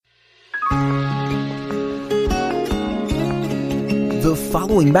The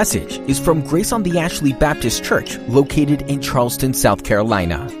following message is from Grace on the Ashley Baptist Church, located in Charleston, South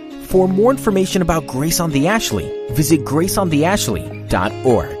Carolina. For more information about Grace on the Ashley, visit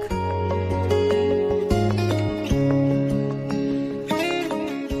graceontheashley.org.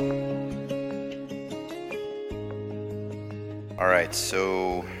 All right,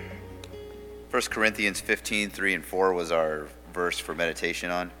 so 1 Corinthians 15, 3 and 4 was our verse for meditation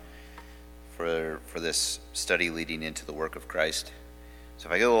on for this study leading into the work of Christ. So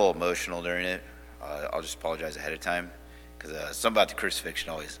if I get a little emotional during it, I'll just apologize ahead of time, because something about the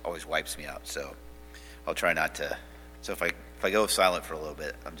crucifixion always wipes me out. So I'll try not to. So if I go silent for a little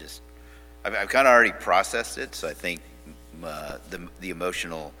bit, I've kind of already processed it. So I think the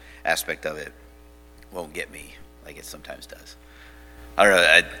emotional aspect of it won't get me like it sometimes does.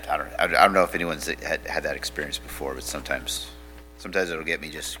 I don't know if anyone's had that experience before, but sometimes it'll get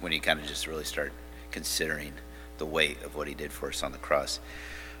me just when you kind of just really start considering the weight of what he did for us on the cross.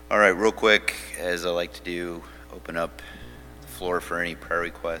 All right, real quick, as I like to do, open up the floor for any prayer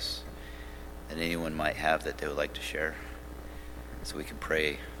requests that anyone might have that they would like to share, so we can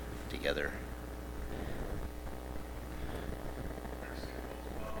pray together.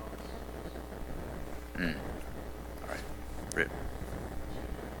 All right, Rip.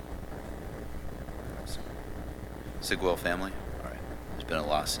 Sigwell family. All right, there's been a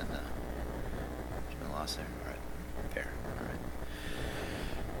loss there. All right, fair. All right.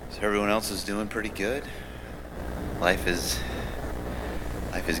 So everyone else is doing pretty good. Life is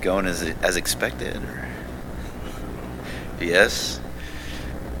going as expected, or yes.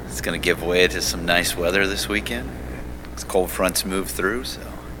 It's going to give way to some nice weather this weekend. It's cold fronts move through, so.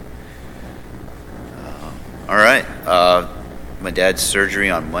 All right. My dad's surgery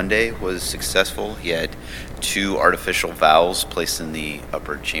on Monday was successful. He had 2 artificial valves placed in the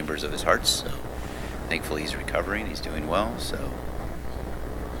upper chambers of his heart, so thankfully he's recovering. He's doing well, so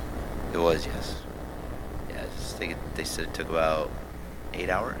it was, yes. Yeah, they said it took about 8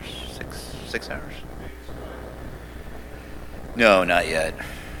 hours, 6 hours. No, not yet,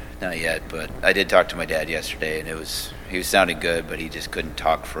 but I did talk to my dad yesterday, and he was sounding good, but he just couldn't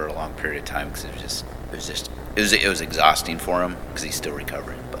talk for a long period of time because it was exhausting for him because he's still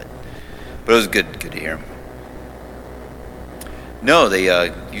recovering, but it was good to hear him. No, they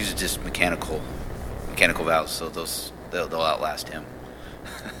use just mechanical valves, so they'll outlast him.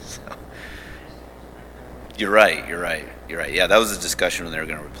 So, you're right. Yeah, that was a discussion when they were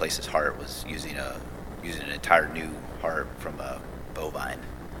going to replace his heart, was using an entire new heart from a bovine.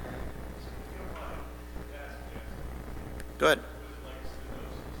 Go ahead.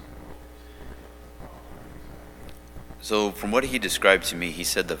 So from what he described to me, he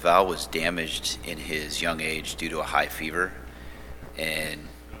said the valve was damaged in his young age due to a high fever. And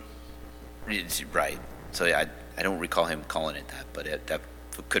it's right. So I don't recall him calling it that, but that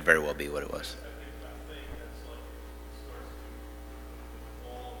could very well be what it was.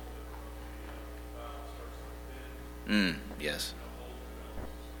 Yes.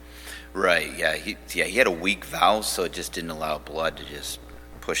 Right. Yeah. He had a weak valve, so it just didn't allow blood to just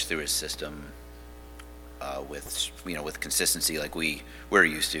push through his system with consistency like we're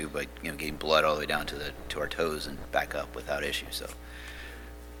used to, but getting blood all the way down to our toes and back up without issue. So.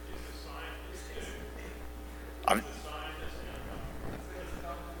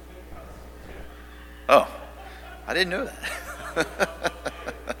 Oh, I didn't know that.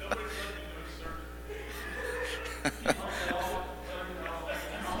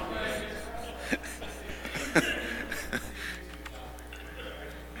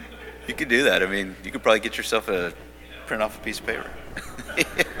 You could do that. I mean, you could probably get yourself print off a piece of paper.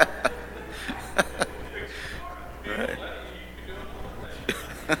 Right.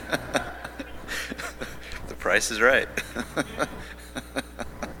 The price is right.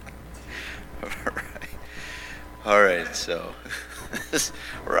 All right. So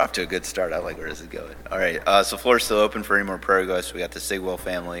we're off to a good start. I like where this is going. All right. So floor's still open for any more prayer requests. We got the Sigwell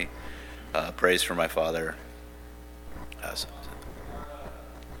family. Praise for my father.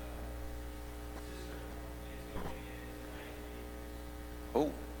 Oh.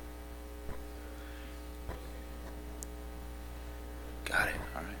 Got it.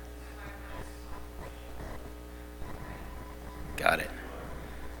 All right. Got it.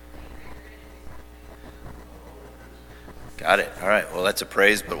 Got it. All right. Well, that's a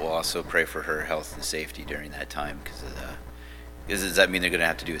praise, but we'll also pray for her health and safety during that time, because does that mean they're going to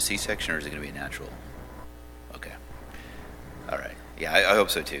have to do a C-section, or is it going to be a natural? Okay. All right. Yeah, I hope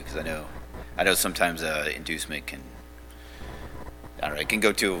so too, because I know sometimes inducement can. I don't know. It can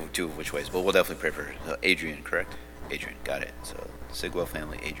go two which ways, but we'll definitely pray for her. Adrian, correct? Adrian, got it. So Sigwell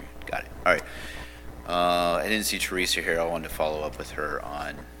family, Adrian. Got it. All right. I didn't see Teresa here. I wanted to follow up with her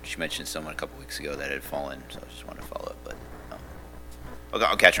on, she mentioned someone a couple weeks ago that had fallen, so I just wanted to follow up, but okay,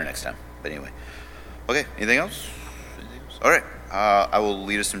 I'll catch her next time. But anyway. Okay, anything else? All right. I will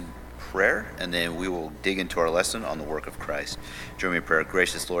lead us in prayer, and then we will dig into our lesson on the work of Christ. Join me in prayer.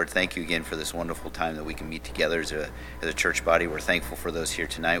 Gracious Lord, thank you again for this wonderful time that we can meet together as a church body. We're thankful for those here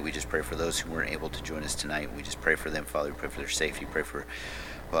tonight. We just pray for those who weren't able to join us tonight. We just pray for them, Father. We pray for their safety. Pray for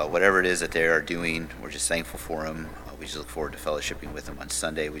whatever it is that they are doing. We're just thankful for them. We just look forward to fellowshipping with them on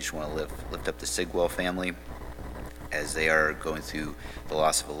Sunday. We just want to lift up the Sigwell family as they are going through the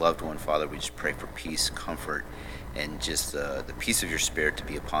loss of a loved one. Father, we just pray for peace, comfort, and just the peace of your Spirit to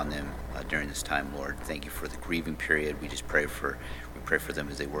be upon them during this time, Lord. Thank you for the grieving period. We pray for them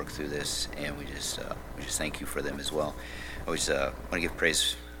as they work through this, and we just thank you for them as well. I just want to give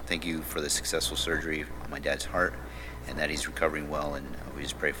praise. Thank you for the successful surgery on my dad's heart, and that he's recovering well. And we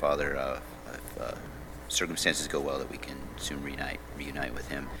just pray, Father, if circumstances go well, that we can soon reunite with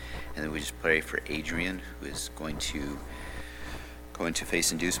him. And then we just pray for Adrian, who is going to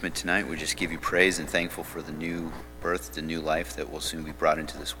face inducement tonight. We just give you praise and thankful for the new birth, the new life that will soon be brought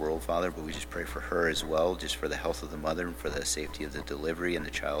into this world, Father. But we just pray for her as well, just for the health of the mother and for the safety of the delivery and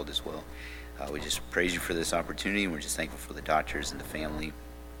the child as well. We just praise you for this opportunity, and we're just thankful for the doctors and the family.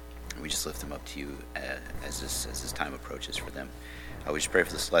 We just lift them up to you as this time approaches for them. We just pray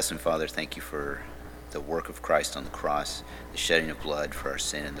for this lesson, Father. Thank you for the work of Christ on the cross, the shedding of blood for our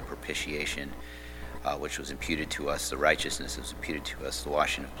sin and the propitiation, which was imputed to us, the righteousness that was imputed to us, the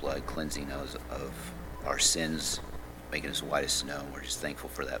washing of blood, cleansing us of our sins, making us white as snow. We're just thankful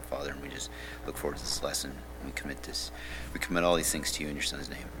for that, Father, and we just look forward to this lesson. We commit all these things to you in your Son's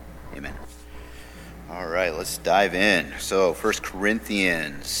name. Amen. All right, let's dive in. So 1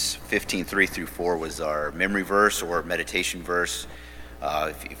 Corinthians 15:3-4 was our memory verse or meditation verse.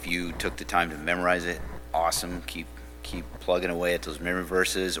 If you took the time to memorize it, awesome. Keep plugging away at those memory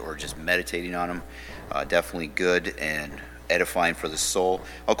verses or just meditating on them. Definitely good and edifying for the soul.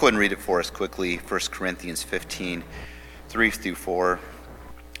 I'll go ahead and read it for us quickly. 1 Corinthians 15:3-4.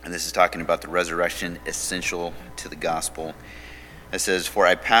 And this is talking about the resurrection essential to the gospel. It says, "For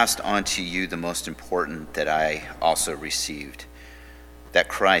I passed on to you the most important that I also received, that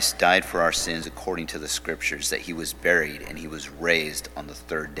Christ died for our sins according to the Scriptures, that he was buried and he was raised on the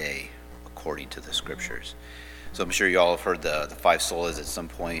third day according to the Scriptures." So I'm sure you all have heard the five solas at some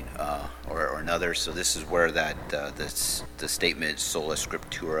point or another. So this is where the statement sola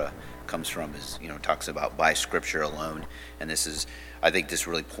scriptura comes from. Is talks about by Scripture alone, and I think this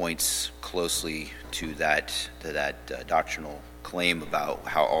really points closely to that doctrinal claim about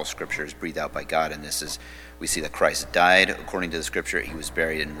how all Scripture is breathed out by God. And we see that Christ died according to the Scripture. He was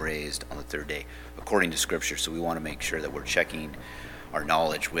buried and raised on the third day according to Scripture. So we want to make sure that we're checking our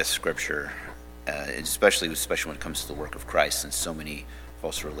knowledge with Scripture, especially when it comes to the work of Christ. And so many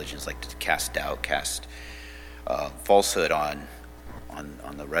false religions like to cast doubt, falsehood on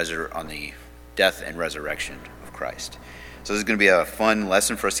the death and resurrection of Christ. So this is going to be a fun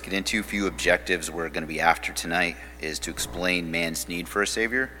lesson for us to get into. A few objectives we're going to be after tonight is to explain man's need for a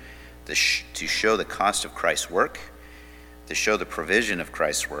Savior, to show the cost of Christ's work, to show the provision of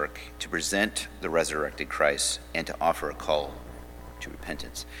Christ's work, to present the resurrected Christ, and to offer a call to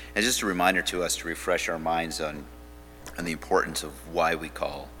repentance. And just a reminder to us to refresh our minds on the importance of why we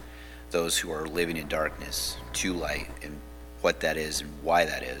call those who are living in darkness to light, and what that is and why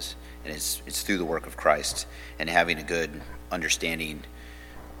that is. And it's through the work of Christ, and having a good understanding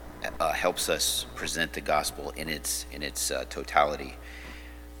helps us present the gospel in its totality.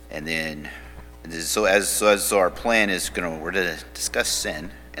 And then, so our plan is we're to discuss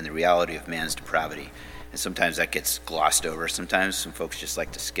sin and the reality of man's depravity. And sometimes that gets glossed over. Sometimes some folks just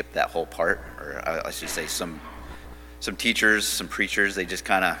like to skip that whole part, or I should say some teachers, some preachers, they just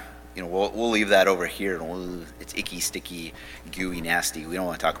kind of, we'll leave that over here. And it's icky, sticky, gooey, nasty. We don't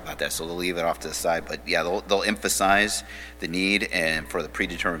want to talk about that, so they'll leave it off to the side. But yeah, they'll emphasize the need and for the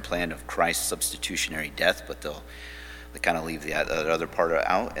predetermined plan of Christ's substitutionary death, but they kind of leave the other part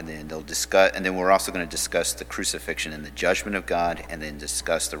out. And then then we're also going to discuss the crucifixion and the judgment of God, and then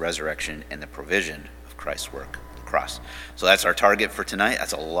discuss the resurrection and the provision of Christ's work, the cross. So that's our target for tonight.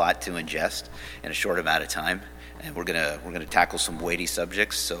 That's a lot to ingest in a short amount of time. And we're gonna tackle some weighty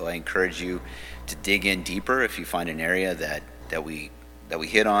subjects. So I encourage you to dig in deeper if you find an area that we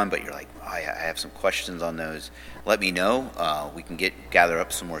hit on, but you're like, I have some questions on those. Let me know. We can gather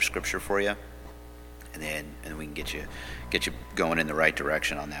up some more scripture for you, and then we can get you going in the right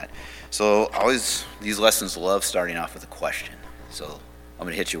direction on that. So these lessons love starting off with a question. So I'm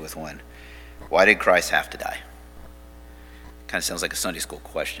gonna hit you with one. Why did Christ have to die? kind of sounds like a Sunday school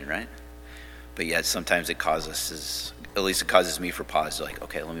question, right? But yet sometimes it causes me for pause, like,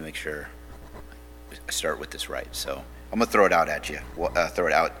 okay, let me make sure I start with this right. So I'm going to throw it out at you, throw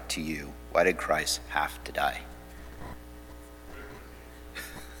it out to you. Why did Christ have to die?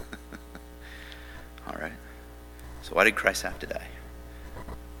 All right. So why did Christ have to die?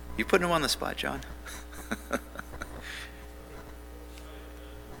 You putting him on the spot, John?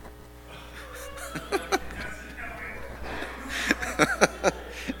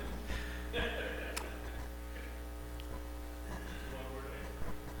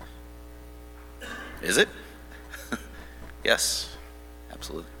 Is it? Yes,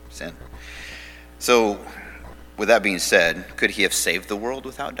 absolutely. Sin. So, with that being said, could he have saved the world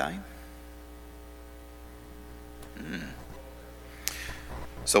without dying?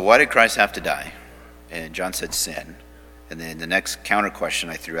 So why did Christ have to die? And John said sin. And then the next counter question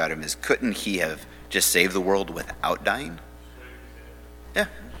I threw at him is, couldn't he have just saved the world without dying? Yeah,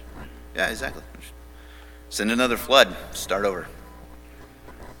 exactly. Send another flood. Start over.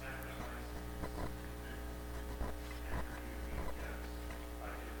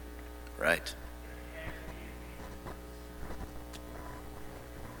 Right.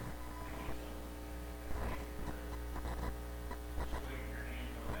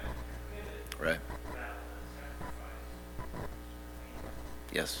 Right.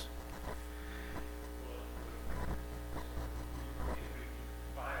 Yes.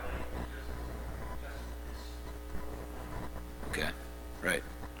 Okay. Right.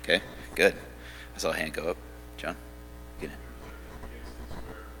 Okay. Good. I saw a hand go up. John? Get it.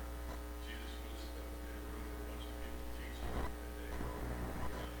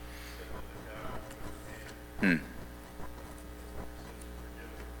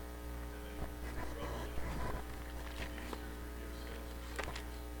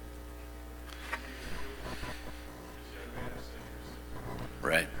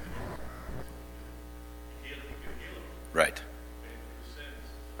 Right. Right.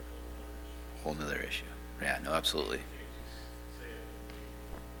 Whole nother issue. Yeah, no, absolutely.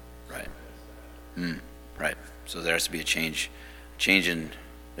 Right. Right. So there has to be a change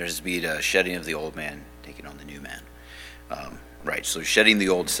there has to be the shedding of the old man, taking on the new man. Right. So shedding the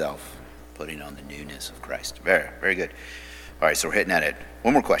old self, putting on the newness of Christ. Very, very good. All right. So we're hitting at it.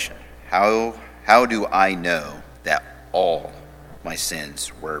 One more question. How do I know that all my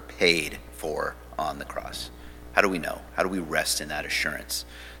sins were paid for on the cross? How do we know? How do we rest in that assurance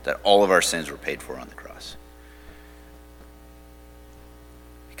that all of our sins were paid for on the cross?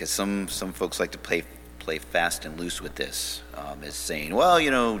 Because some folks like to play fast and loose with this, as saying,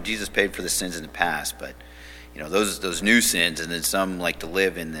 well, Jesus paid for the sins in the past, but those new sins, and then some like to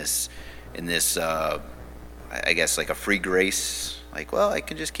live in this I guess like a free grace, like, well, I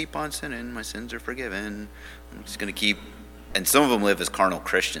can just keep on sinning, my sins are forgiven, I'm just going to keep. And some of them live as carnal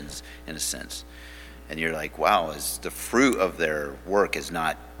Christians in a sense, and you're like, wow, is the fruit of their work is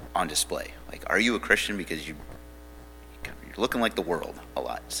not on display. Like, are you a Christian? Because you're looking like the world a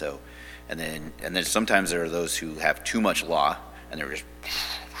lot. So, and then sometimes there are those who have too much law, and they're just,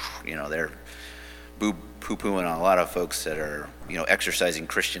 they're poo-pooing on a lot of folks that are, exercising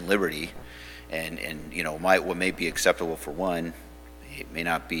Christian liberty, and what may be acceptable for one, it may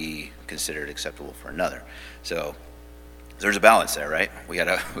not be considered acceptable for another. So there's a balance there, right? We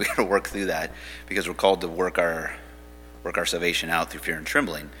gotta work through that, because we're called to work our salvation out through fear and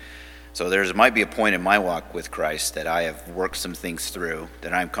trembling. So there might be a point in my walk with Christ that I have worked some things through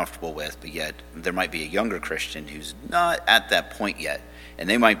that I'm comfortable with, but yet there might be a younger Christian who's not at that point yet, and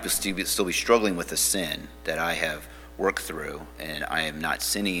they might still be struggling with a sin that I have worked through, and I am not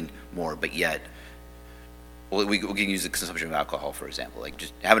sinning more, but yet, well, we can use the consumption of alcohol, for example, like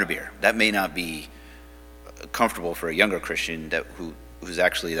just having a beer. That may not be comfortable for a younger Christian who's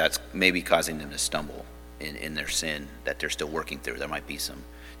actually, that's maybe causing them to stumble in their sin that they're still working through. There might be some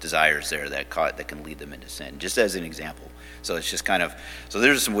desires there that can lead them into sin, just as an example. So it's just so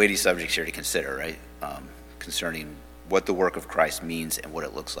there's some weighty subjects here to consider, right? Concerning what the work of Christ means and what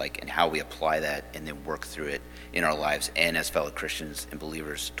it looks like, and how we apply that and then work through it in our lives and as fellow Christians and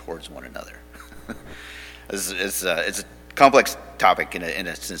believers towards one another. It's a complex topic in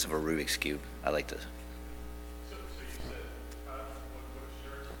a sense of a Rubik's Cube. I like to. So you said, what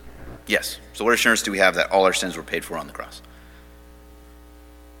assurance do we have? Yes. So what assurance do we have that all our sins were paid for on the cross?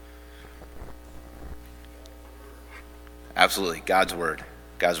 Absolutely. God's word.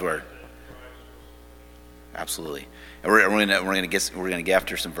 Absolutely. And we're going to get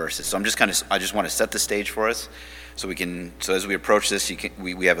after some verses. So I just want to set the stage for us, so as we approach this,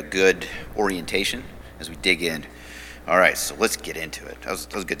 we have a good orientation as we dig in. All right, so let's get into it. That was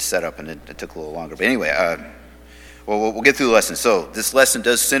a good setup, and it took a little longer. But anyway, Well, we'll get through the lesson. So this lesson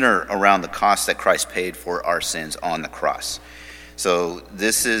does center around the cost that Christ paid for our sins on the cross. So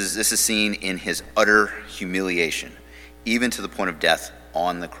this is seen in his utter humiliation, even to the point of death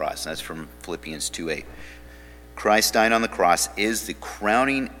on the cross. And that's from Philippians 2:8. Christ dying on the cross is the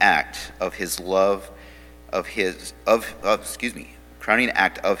crowning act of his love, crowning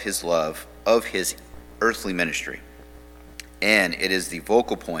act of his love of his earthly ministry. And it is the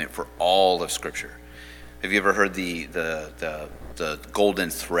focal point for all of Scripture. Have you ever heard the golden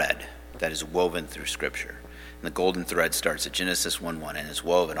thread that is woven through Scripture? And the golden thread starts at Genesis 1:1 and is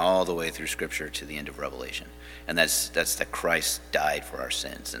woven all the way through Scripture to the end of Revelation. And that's that Christ died for our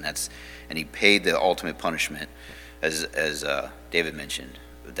sins, and he paid the ultimate punishment, as David mentioned,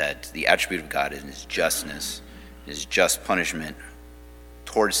 that the attribute of God in his justness, his just punishment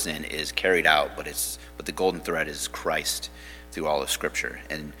towards sin is carried out, but the golden thread is Christ through all of Scripture.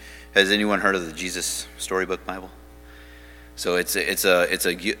 And has anyone heard of the Jesus Storybook Bible? So it's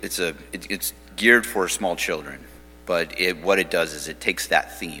geared for small children, but what it does is it takes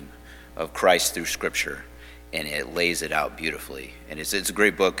that theme of Christ through Scripture and it lays it out beautifully. And it's a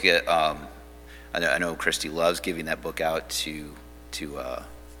great book. I know Christy loves giving that book out to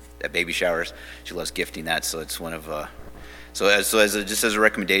at baby showers. She loves gifting that, so it's one of just as a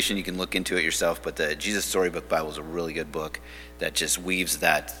recommendation, you can look into it yourself. But the Jesus Storybook Bible is a really good book that just weaves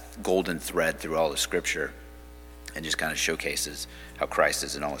that golden thread through all of Scripture and just kind of showcases how Christ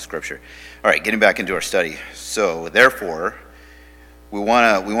is in all of Scripture. All right, getting back into our study. So therefore, we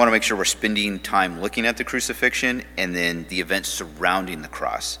want to make sure we're spending time looking at the crucifixion and then the events surrounding the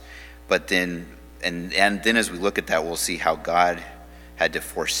cross. But then as we look at that, we'll see how God had to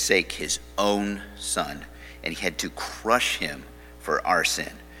forsake his own Son, and he had to crush him for our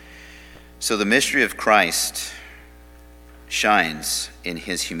sin. So the mystery of Christ shines in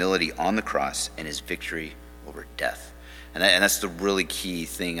his humility on the cross and his victory over death. And that's the really key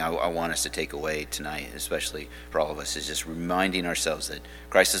thing I want us to take away tonight, especially for all of us, is just reminding ourselves that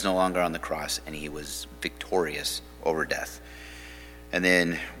Christ is no longer on the cross and he was victorious over death. And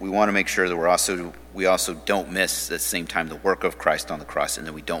then we want to make sure that we also don't miss at the same time the work of Christ on the cross, and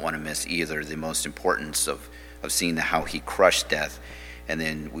then we don't want to miss either the most importance of seeing how he crushed death. And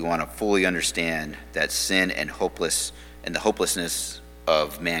then we want to fully understand that sin and the hopelessness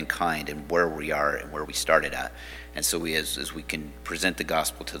of mankind and where we are and where we started at. And so as we can present the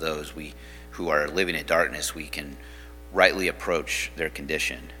gospel to those who are living in darkness, we can rightly approach their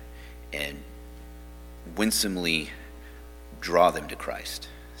condition and winsomely draw them to Christ.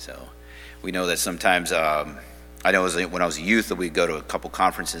 So we know that sometimes, I know when I was a youth that we'd go to a couple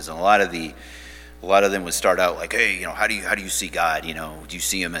conferences, and a lot of them would start out like, hey, how do you see God? Do you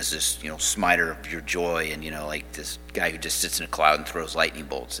see him as this, smiter of your joy, and like this guy who just sits in a cloud and throws lightning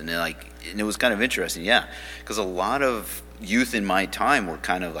bolts? And then and it was kind of interesting, yeah, because a lot of youth in my time were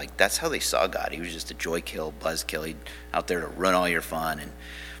kind of like, that's how they saw God. He was just a joy kill, buzz kill. He'd out there to run all your fun,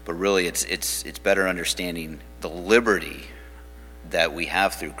 but really it's better understanding the liberty that we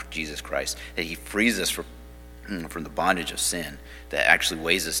have through Jesus Christ, that he frees us from the bondage of sin that actually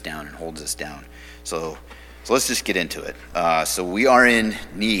weighs us down and holds us down. So let's just get into it. So we are in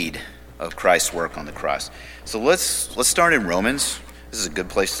need of Christ's work on the cross. So let's start in Romans. This is a good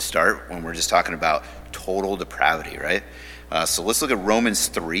place to start when we're just talking about total depravity, right? So let's look at Romans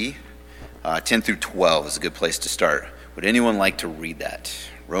 3, 10 through 12 is a good place to start. Would anyone like to read that?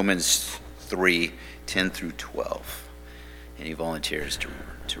 Romans 3, 10 through 12. Any volunteers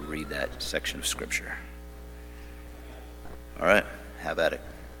to read that section of Scripture? All right, have at it.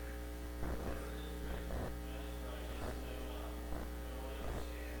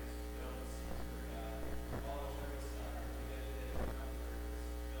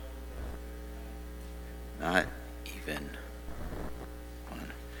 Not even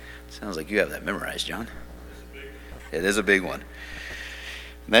one. Sounds like you have that memorized, John. It is a big one.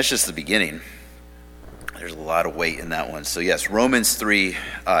 And that's just the beginning. There's a lot of weight in that one. So yes, Romans 3,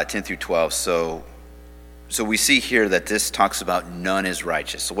 10 through 12. So we see here that this talks about none is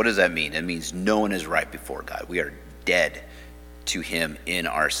righteous. So what does that mean? It means no one is right before God. We are dead to him in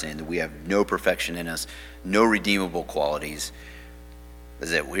our sin. We have no perfection in us, no redeemable qualities.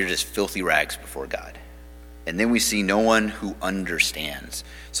 That's it. We're just filthy rags before God. And then we see no one who understands.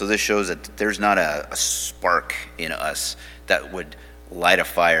 So this shows that there's not a spark in us that would light a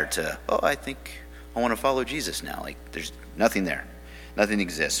fire to, I think I want to follow Jesus now. There's nothing there. Nothing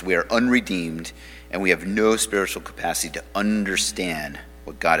exists. We are unredeemed, and we have no spiritual capacity to understand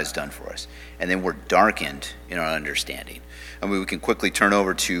what God has done for us. And then we're darkened in our understanding. We can quickly turn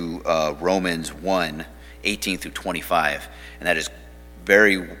over to Romans 1, 18 through 25, and that is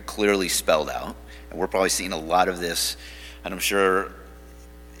very clearly spelled out. And we're probably seeing a lot of this, and I'm sure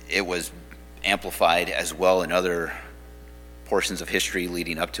it was amplified as well in other portions of history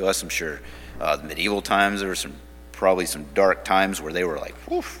leading up to us. I'm sure the medieval times, there were probably some dark times where they were like,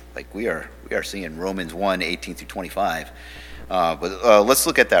 woof, like we are seeing Romans 1, 18 through 25. But let's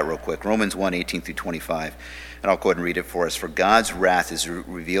look at that real quick. Romans 1, 18 through 25. And I'll go ahead and read it for us. For God's wrath is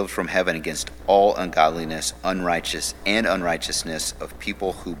revealed from heaven against all ungodliness, unrighteousness of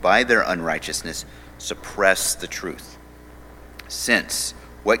people who by their unrighteousness suppress the truth. Since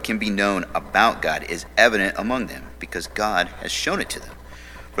what can be known about God is evident among them, because God has shown it to them.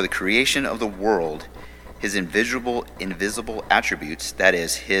 For the creation of the world, his invisible attributes, that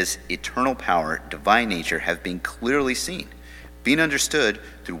is, his eternal power, divine nature, have been clearly seen, being understood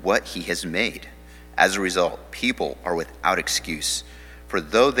through what he has made. As a result, people are without excuse. For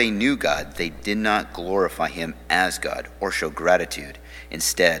though they knew God, they did not glorify him as God or show gratitude.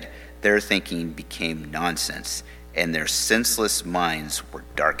 Instead, their thinking became nonsense, and their senseless minds were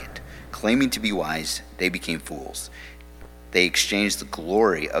darkened. Claiming to be wise, they became fools. They exchanged the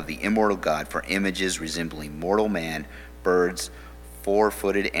glory of the immortal God for images resembling mortal man, birds,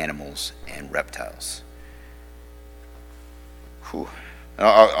 four-footed animals, and reptiles. Whew.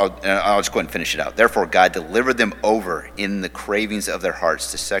 I'll just go ahead and finish it out. Therefore, God delivered them over in the cravings of their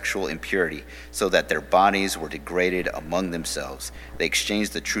hearts to sexual impurity, so that their bodies were degraded among themselves. They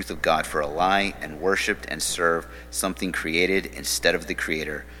exchanged the truth of God for a lie and worshipped and served something created instead of the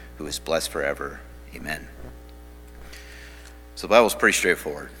Creator, who is blessed forever. Amen. So the Bible's pretty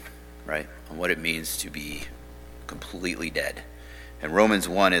straightforward, right, on what it means to be completely dead. And Romans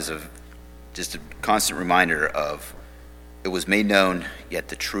 1 is just a constant reminder of it was made known, yet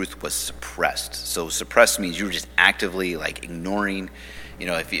the truth was suppressed. So suppressed means you were just actively like ignoring.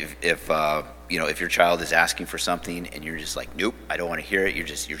 If your child is asking for something and you're just like, nope, I don't want to hear it.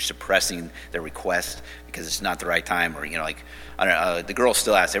 You're suppressing their request because it's not the right time. Or I don't know. The girl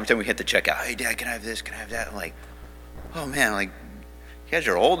still asks every time we hit the checkout. Hey, Dad, can I have this? Can I have that? I'm like, oh man, like you guys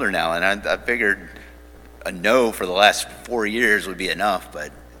are older now, and I figured a no for the last 4 years would be enough,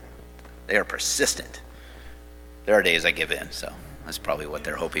 but they are persistent. There are days I give in, so that's probably what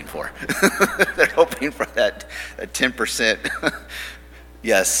they're hoping for. They're hoping for that 10%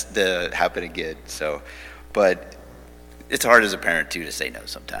 yes to happen again. So, but it's hard as a parent too to say no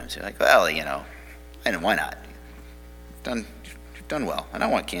sometimes. You're like, well, and why not? You've done well, and I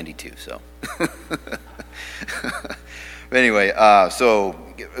want candy too. So, but anyway, so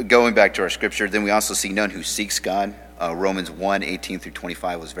going back to our scripture, then we also see none who seeks God. Romans 1, 18 through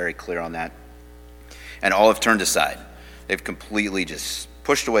 25 was very clear on that. And all have turned aside. They've completely just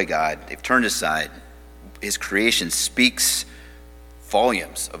pushed away God. They've turned aside. His creation speaks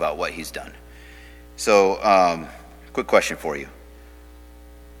volumes about what he's done. So, quick question for you.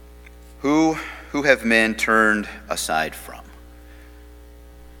 Who have men turned aside from?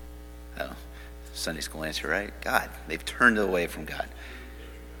 Oh, Sunday school answer, right? God. They've turned away from God.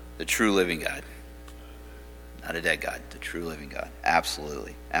 The true living God. Not a dead God. The true living God.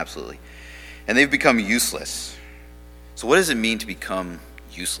 Absolutely. Absolutely. And they've become useless. So what does it mean to become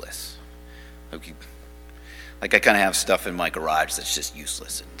useless? Like I kind of have stuff in my garage that's just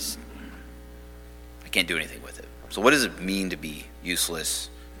useless. I can't do anything with it. So what does it mean to be useless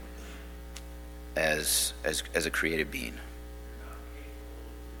as a created being?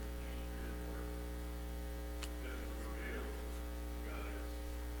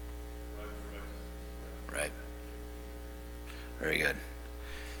 Right. Very good.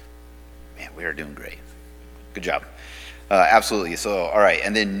 Man, we are doing great. Good job. Absolutely. So, all right,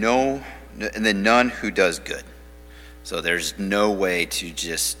 and then none who does good. So there's no way to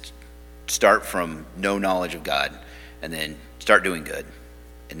just start from no knowledge of God and then start doing good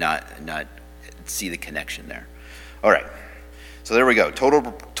and not see the connection there. All right. So there we go.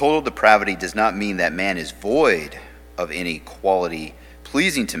 Total depravity does not mean that man is void of any quality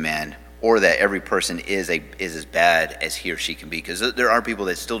pleasing to man, or that every person is as bad as he or she can be. Because there are people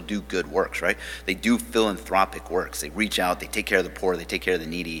that still do good works, right? They do philanthropic works. They reach out, they take care of the poor, they take care of the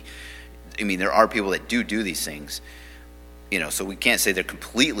needy. I mean, there are people that do these things. So we can't say they're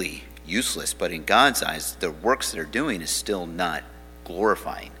completely useless, but in God's eyes, the works they're doing is still not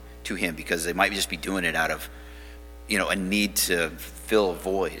glorifying to him, because they might just be doing it out of, a need to fill a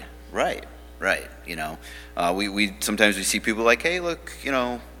void. Right. We sometimes we see people like, hey, look,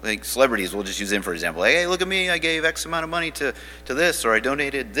 like celebrities, we'll just use them for example. Hey, look at me, I gave X amount of money to this, or I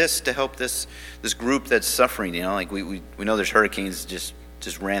donated this to help this group that's suffering. Like we know there's hurricanes just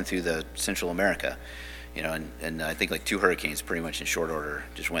ran through the Central America, and I think like 2 hurricanes pretty much in short order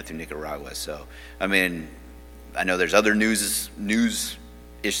just went through Nicaragua. So I mean, I know there's other news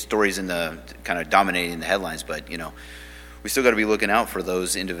stories in the kind of dominating the headlines, but we still got to be looking out for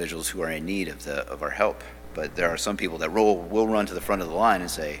those individuals who are in need of our help. But there are some people that will run to the front of the line and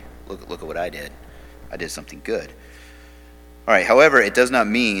say, look at what I did. I did something good. All right, however, it does not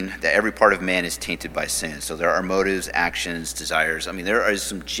mean that every part of man is tainted by sin. So there are motives, actions, desires. I mean, there is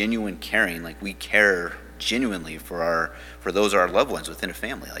some genuine caring. Like, we care genuinely for those our loved ones within a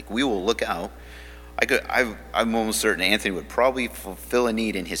family. Like, we will look out. I'm almost certain Anthony would probably fulfill a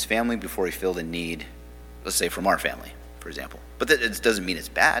need in his family before he filled a need, let's say, from our family, for example. But that doesn't mean it's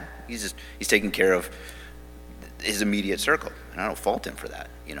bad. He's taking care of his immediate circle, and I don't fault him for that,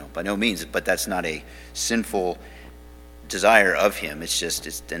 by no means. But that's not a sinful desire of him.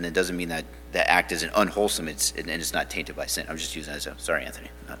 And it doesn't mean that that act isn't unwholesome. And it's not tainted by sin. I'm just using that as sorry, Anthony.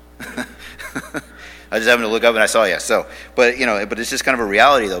 I was just having to look up and I saw you. So, but it's just kind of a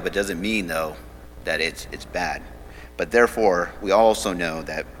reality though. But it doesn't mean though that it's bad. But therefore, we also know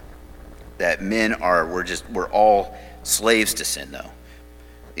that men we're all slaves to sin though,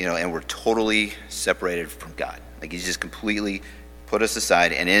 and we're totally separated from God. Like, he's just completely put us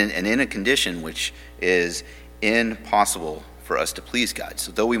aside and in a condition which is impossible for us to please God.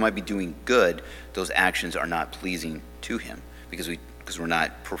 So though we might be doing good, those actions are not pleasing to him because we're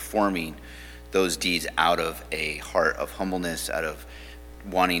not performing those deeds out of a heart of humbleness, out of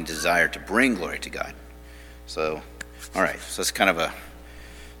wanting desire to bring glory to God. So, all right, so that's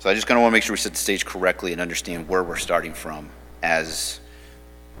so I just kind of want to make sure we set the stage correctly and understand where we're starting from as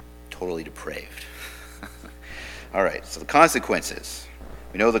totally depraved. All right, so the consequences.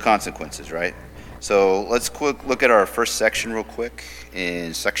 We know the consequences, right? So let's look at our first section real quick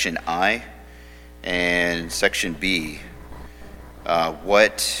in section I and section B.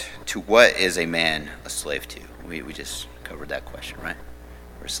 What is a man a slave to? We just covered that question, right?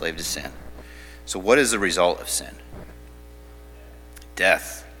 We're a slave to sin. So what is the result of sin?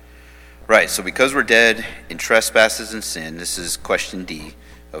 Death. Right, so because we're dead in trespasses and sin, this is question D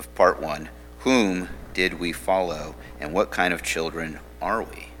of part 1. Whom did we follow, and what kind of children are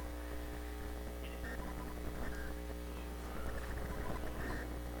we?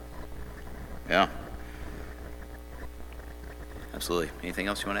 Yeah. Absolutely. Anything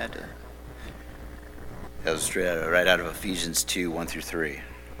else you want to add to that? That was right out of Ephesians 2, 1 through 3.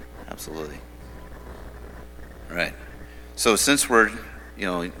 Absolutely. Right. So since we're,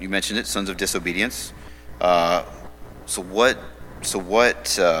 you mentioned it, sons of disobedience. So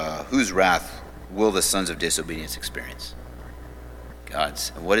whose wrath will the sons of disobedience experience?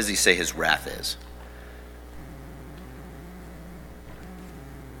 God's. And what does he say his wrath is?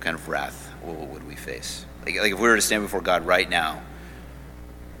 What kind of wrath would we face? Like if we were to stand before God right now,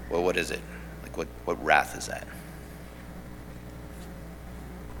 well, what is it? Like what wrath is that?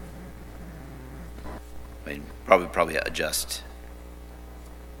 I mean, probably a just.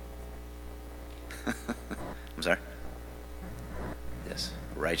 I'm sorry? Yes.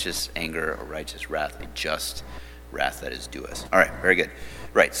 Righteous anger, or righteous wrath, a just wrath that is due us. All right, very good.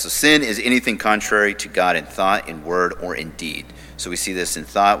 Right, so sin is anything contrary to God in thought, in word, or in deed. So we see this in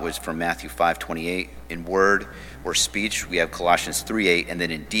thought, which is from Matthew 5:28. In word or speech, we have Colossians 3:8. And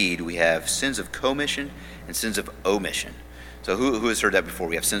then in deed, we have sins of commission and sins of omission. So who has heard that before?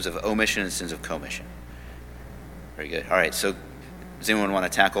 We have sins of omission and sins of commission. Very good. All right, so does anyone want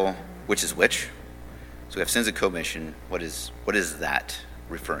to tackle which is which? So we have sins of commission. What is that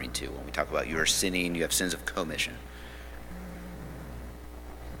referring to when we talk about you are sinning, you have sins of commission?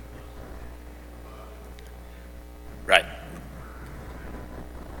 Right.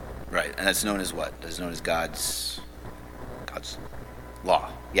 Right, and that's known as what? That's known as God's law.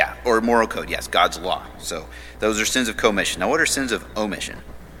 Yeah, or moral code. Yes, God's law. So those are sins of commission. Now, what are sins of omission?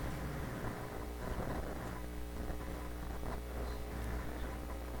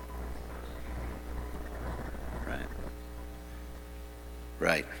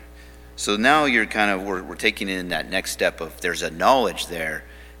 Right. So now you're we're taking in that next step of there's a knowledge there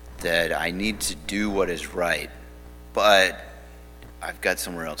that I need to do what is right, but I've got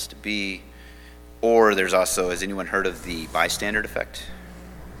somewhere else to be. Or there's also, has anyone heard of the bystander effect?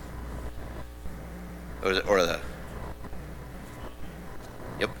 Yep.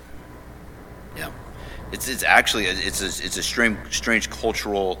 Yeah. It's actually a strange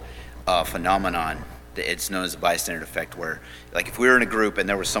cultural phenomenon. It's known as the bystander effect, where, like, if we were in a group and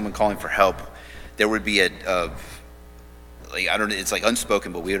there was someone calling for help, there would be it's like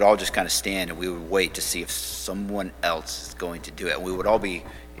unspoken, but we would all just kind of stand and we would wait to see if someone else is going to do it. And we would all be,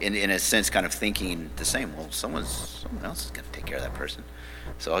 in a sense, kind of thinking the same. Well, someone else is going to take care of that person,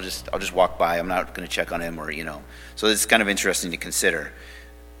 so I'll just walk by. I'm not going to check on him, or. So it's kind of interesting to consider.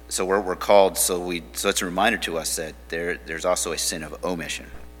 so we're called. So it's a reminder to us that there's also a sin of omission.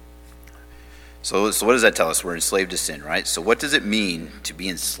 So what does that tell us? We're enslaved to sin, right? So what does it mean to be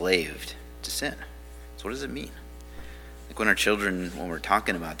enslaved to sin? So what does it mean? Like when we're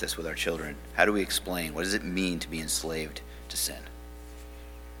talking about this with our children, how do we explain? What does it mean to be enslaved to sin?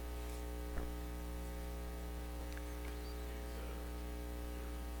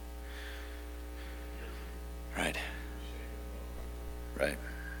 Right. Right.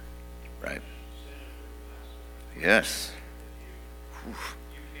 Right. Yes. Whew.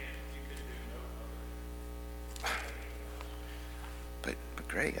 But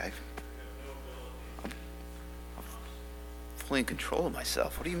Greg, I'm fully in control of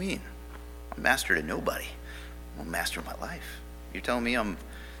myself. What do you mean? I'm master to nobody. I'm a master of my life. You're telling me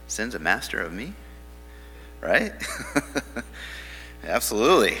sin's a master of me? Right?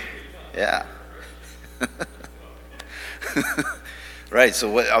 Absolutely. Yeah. Right.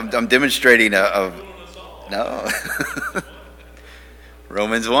 So what I'm demonstrating no.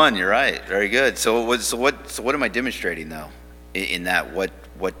 Romans 1. You're right. Very good. So what am I demonstrating though? In that what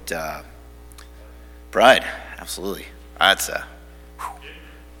pride? Absolutely. That's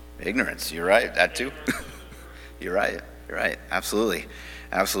ignorance. You're right. That too. You're right. Absolutely.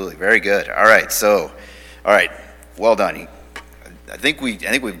 Very good. All right. Well done. I think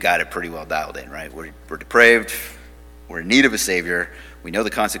we've got it pretty well dialed in, right? We're depraved. We're in need of a Savior. We know the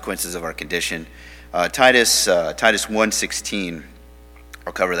consequences of our condition. Titus 1:16.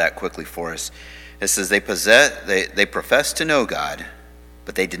 I'll cover that quickly for us. It says they profess to know God,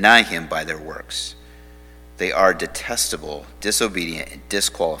 but they deny Him by their works. They are detestable, disobedient, and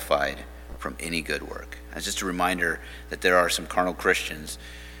disqualified from any good work. That's just a reminder that there are some carnal Christians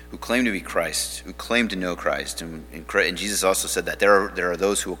who claim to be Christ, who claim to know Christ. And Jesus also said that there are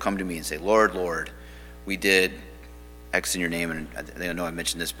those who will come to me and say, Lord, Lord, we did X in your name. And I know I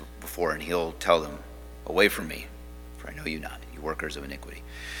mentioned this before, and He'll tell them, away from me, for I know you not, you workers of iniquity.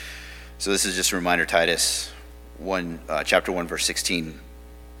 So this is just a reminder. Titus 1, chapter 1, verse 16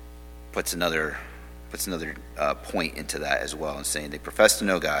 puts another point into that as well, and saying they profess to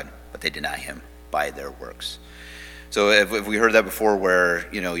know God, but they deny Him by their works. So if we heard that before,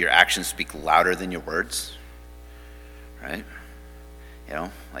 where your actions speak louder than your words, right?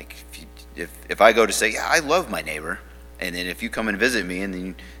 Like if I go to say, yeah, I love my neighbor, and then if you come and visit me and then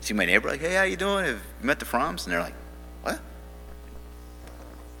you see my neighbor, like, hey, how you doing? Have you met the Frahms? And they're like,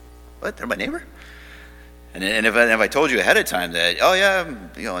 what? They're my neighbor? And if I told you ahead of time that, oh yeah,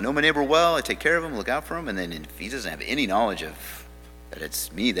 I know my neighbor well, I take care of him, look out for him, and then if he doesn't have any knowledge of that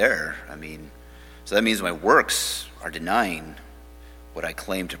it's me there, so that means my works are denying what I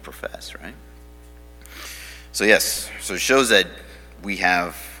claim to profess, right? So yes, so it shows that we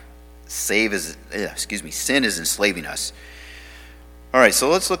have sin is enslaving us. All right, so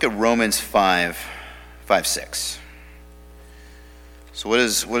let's look at Romans 5:6. So what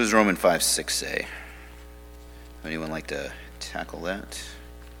does Romans 5:6 say? Anyone like to tackle that?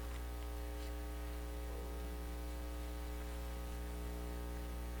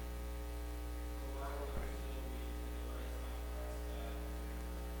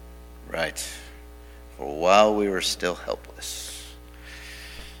 Right. For a while we were still helpless.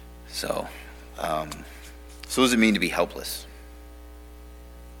 So what does it mean to be helpless?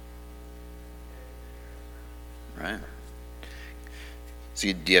 Right.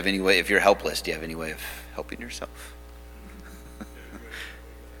 So do you have any way, if you're helpless, do you have any way of helping yourself?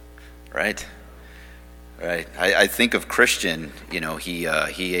 Right. I think of Christian, he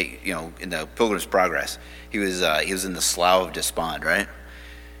in the Pilgrim's Progress, he was in the Slough of Despond, right?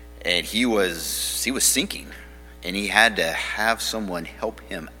 And he was sinking, and he had to have someone help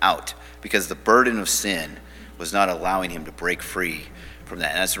him out because the burden of sin was not allowing him to break free from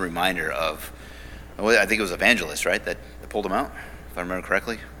that. And that's a reminder of, I think it was Evangelist, right, that pulled him out, if I remember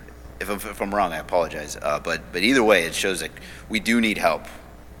correctly. If I'm wrong, I apologize. But either way, it shows that we do need help.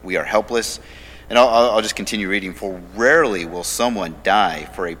 We are helpless. And I'll just continue reading. For rarely will someone die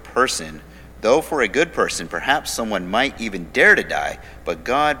for a person, though for a good person, perhaps someone might even dare to die. But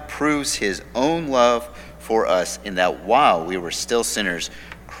God proves His own love for us in that while we were still sinners,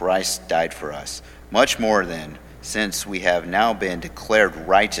 Christ died for us. Much more then, since we have now been declared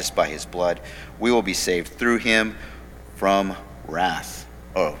righteous by His blood, we will be saved through Him from wrath.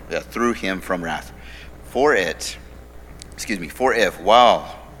 Through Him from wrath. For if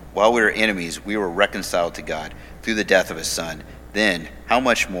while we were enemies, we were reconciled to God through the death of His Son, then how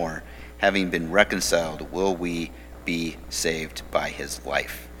much more, having been reconciled, will we be saved by His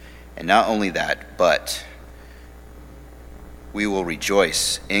life? And not only that, but we will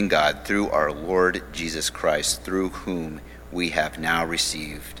rejoice in God through our Lord Jesus Christ, through whom we have now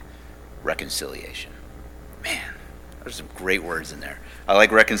received reconciliation. Man, there's some great words in there. I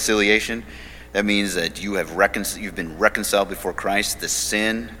like reconciliation. That means that you've been reconciled before Christ. The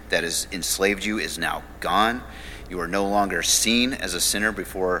sin that has enslaved you is now gone. You are no longer seen as a sinner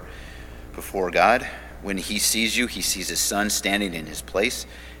before God. When he sees you, he sees his son standing in his place,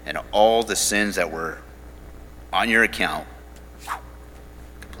 and all the sins that were on your account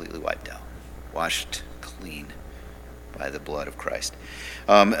completely wiped out, washed clean by the blood of Christ.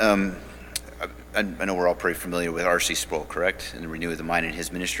 I know we're all pretty familiar with R.C. Sproul, correct? And the Renew of the Mind in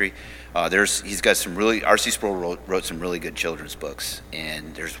his ministry. He's got some really, R.C. Sproul wrote some really good children's books,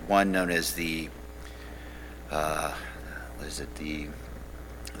 and there's one known as the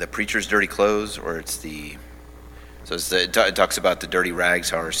Preacher's Dirty Clothes, or it talks about the dirty rags,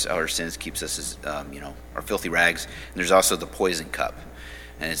 how our sins keeps us as our filthy rags. And there's also the poison cup,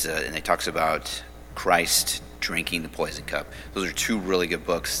 and it talks about Christ drinking the poison cup. Those are two really good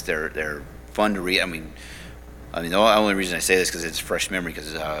books. They're fun to read. I mean, the only reason I say this is because it's fresh memory.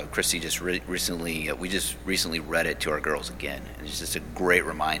 Because Christy just recently read it to our girls again, and it's just a great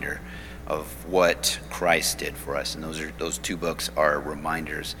reminder of what Christ did for us. And those two books are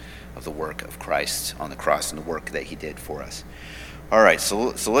reminders of the work of Christ on the cross and the work that he did for us. All right,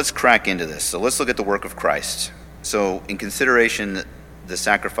 so let's crack into this. So let's look at the work of Christ. So in consideration the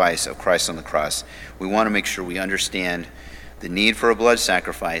sacrifice of Christ on the cross, we want to make sure we understand the need for a blood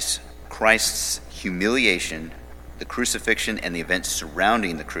sacrifice, Christ's humiliation, the crucifixion, and the events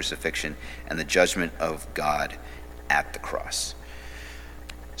surrounding the crucifixion, and the judgment of God at the cross.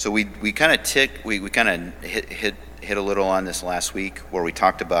 So we kind of hit a little on this last week, where we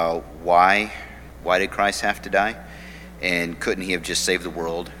talked about why did Christ have to die, and couldn't he have just saved the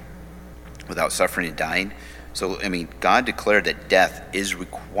world without suffering and dying? So God declared that death is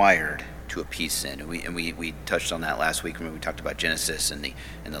required to appease sin, and we touched on that last week when we talked about Genesis, and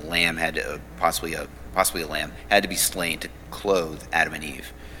the lamb had to, possibly a lamb had to be slain to clothe Adam and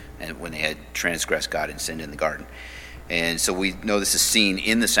Eve, and when they had transgressed God and sinned in the garden. And so we know this is seen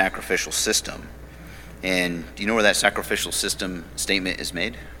in the sacrificial system. And do you know where that sacrificial system statement is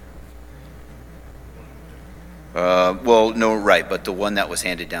made? But the one that was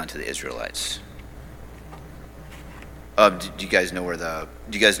handed down to the Israelites. Do you guys know where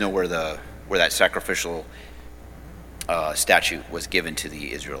that sacrificial statute was given to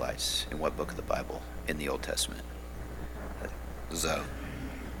the Israelites? In what book of the Bible in the Old Testament? It was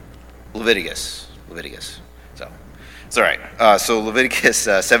Leviticus. So it's all right. So Leviticus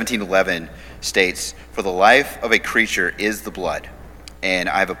 17:11 states, "For the life of a creature is the blood, and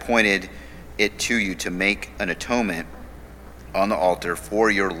I've appointed it to you to make an atonement on the altar for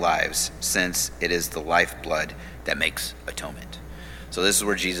your lives, since it is the lifeblood that makes atonement." So this is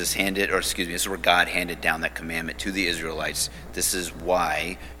where this is where God handed down that commandment to the Israelites. This is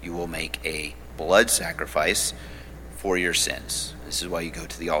why you will make a blood sacrifice for your sins. This is why you go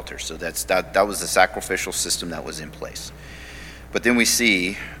to the altar. So that was the sacrificial system that was in place. But then we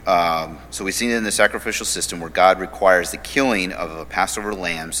see in the sacrificial system where God requires the killing of a Passover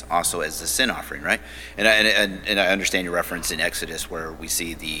lambs also as the sin offering, right? And I understand your reference in Exodus where we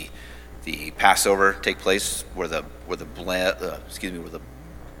see the Passover take place where the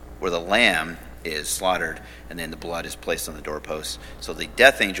lamb is slaughtered and then the blood is placed on the doorpost. So the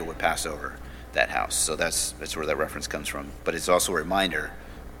death angel would pass over that house. So that's where that reference comes from. But it's also a reminder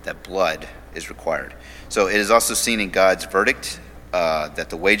that blood is required. So it is also seen in God's verdict that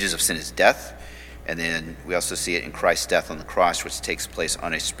the wages of sin is death. And then we also see it in Christ's death on the cross, which takes place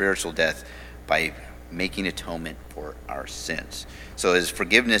on a spiritual death by making atonement for our sins. So his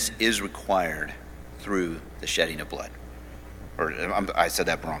forgiveness is required through the shedding of blood. I said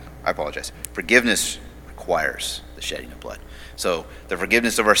that wrong. I apologize. Forgiveness requires the shedding of blood. So the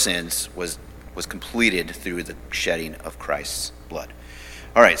forgiveness of our sins was completed through the shedding of Christ's blood.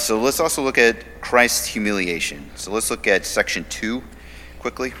 All right, so let's also look at Christ's humiliation. So let's look at section 2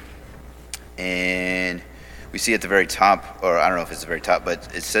 quickly. And we see at the very top, or I don't know if it's the very top,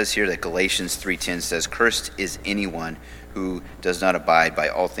 but it says here that Galatians 3:10 says, "Cursed is anyone who does not abide by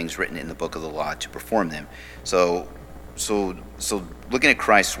all things written in the book of the law to perform them." So looking at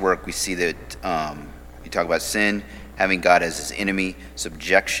Christ's work, we see that you talk about sin, having God as his enemy,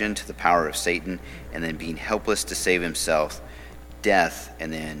 subjection to the power of Satan, and then being helpless to save himself, death,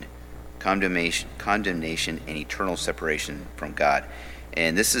 and then condemnation and eternal separation from God.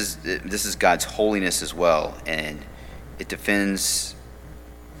 And this is God's holiness as well, and it defends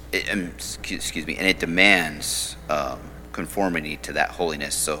and it demands conformity to that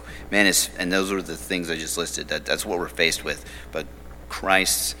holiness. So and those are the things I just listed. That's what we're faced with. But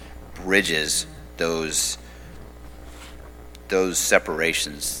Christ bridges those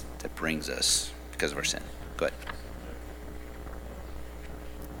separations that brings us because of our sin. Go ahead.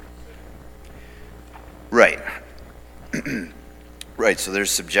 Right. Right, so there's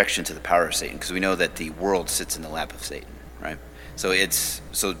subjection to the power of Satan, because we know that the world sits in the lap of Satan, right? So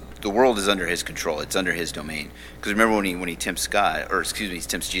the world is under his control. It's under his domain. Because remember when he tempts he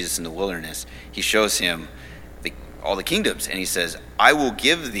tempts Jesus in the wilderness, he shows him all the kingdoms, and he says, I will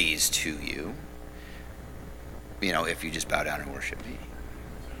give these to you, if you just bow down and worship me.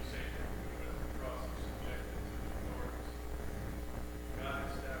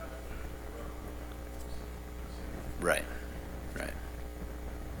 Right.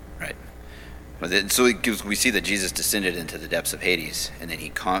 So we see that Jesus descended into the depths of Hades, and then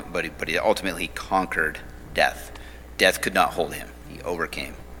he ultimately conquered death. Death could not hold him. He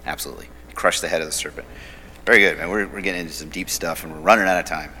overcame. Absolutely. He crushed the head of the serpent. Very good, man. We're getting into some deep stuff, and we're running out of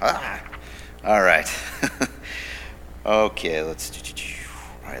time. All right. Okay. All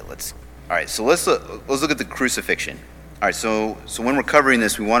right. So let's look at the crucifixion. All right. So when we're covering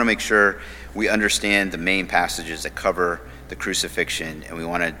this, we want to make sure we understand the main passages that cover the crucifixion, and we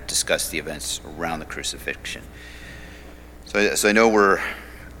want to discuss the events around the crucifixion. So I know we're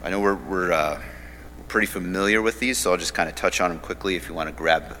pretty familiar with these, so I'll just kind of touch on them quickly. If you want to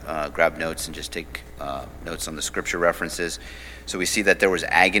grab notes and just take notes on the scripture references. So we see that there was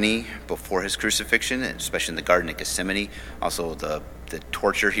agony before his crucifixion, especially in the Garden of Gethsemane. Also the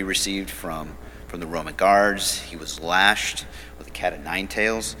torture he received from the Roman guards. He was lashed with a cat of nine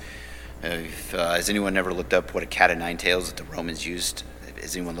tails. Has anyone ever looked up what a cat of nine tails that the Romans used?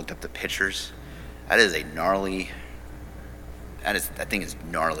 Has anyone looked up the pictures? That thing is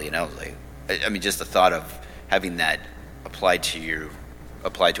gnarly, and I was like, just the thought of having that applied to a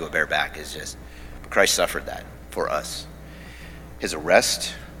bare back is just, Christ suffered that for us. His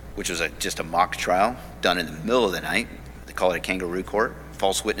arrest, which was just a mock trial done in the middle of the night. They call it a kangaroo court.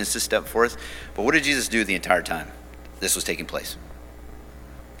 False witnesses stepped forth. But what did Jesus do the entire time this was taking place?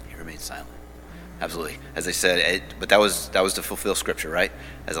 Remain silent. Absolutely. As I said, but that was to fulfill scripture, right?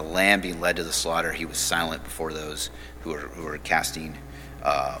 As a lamb being led to the slaughter, he was silent before those who were casting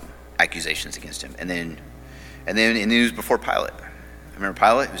accusations against him. And then he was before Pilate. Remember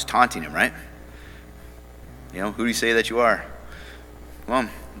Pilate? He was taunting him, right? Who do you say that you are? Come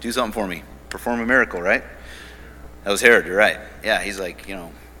on, do something for me. Perform a miracle, right? That was Herod, you're right. Yeah, he's like, do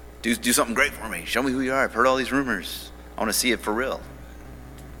something great for me. Show me who you are. I've heard all these rumors. I want to see it for real.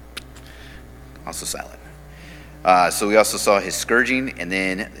 Also silent. So we also saw his scourging and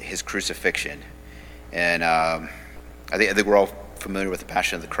then his crucifixion. And I think we're all familiar with the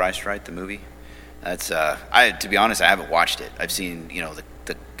Passion of the Christ, right? The movie. That's to be honest, I haven't watched it. I've seen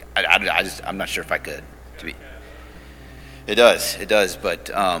I'm not sure if I could. It does. But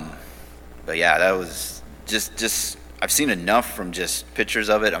yeah, that was just I've seen enough from just pictures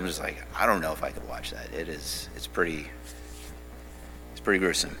of it. I'm just like, I don't know if I could watch that. It's pretty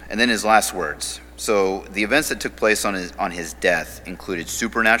gruesome. And then his last words. So the events that took place on his death included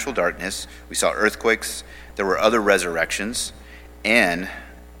supernatural darkness. We saw earthquakes. There were other resurrections, and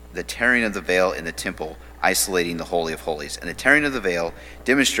the tearing of the veil in the temple, isolating the Holy of Holies. And the tearing of the veil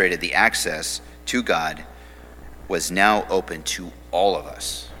demonstrated the access to God was now open to all of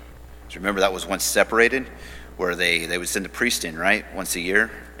us. So remember, that was once separated, where they would send a priest in, right, once a year,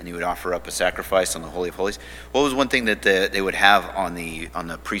 and he would offer up a sacrifice on the Holy of Holies. What was one thing that they would have on the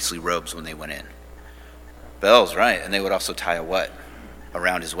priestly robes when they went in? Bells, right? And they would also tie a what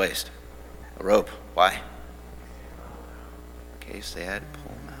around his waist? A rope. Why? In case they had to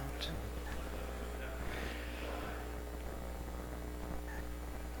pull him out.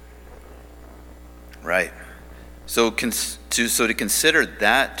 Right. So to consider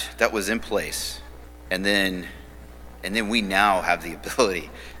that was in place, and then we now have the ability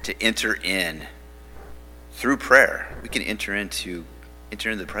to enter in through prayer. We can enter into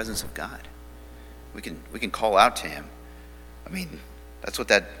the presence of God. We can call out to him. That's what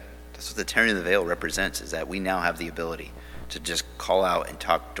the tearing of the veil represents, is that we now have the ability to just call out and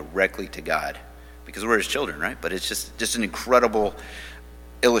talk directly to God, because we're his children, right? But it's just an incredible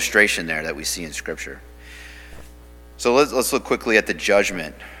illustration there that we see in Scripture. So let's look quickly at the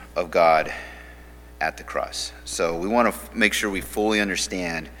judgment of God at the cross. So we want to make sure we fully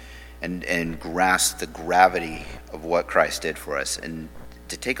understand and grasp the gravity of what Christ did for us, and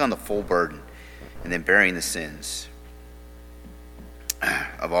to take on the full burden and then bearing the sins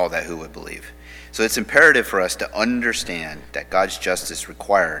of all that who would believe. So it's imperative for us to understand that God's justice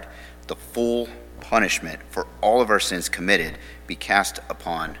required the full punishment for all of our sins committed be cast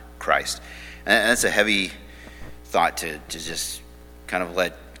upon Christ. And that's a heavy thought to just kind of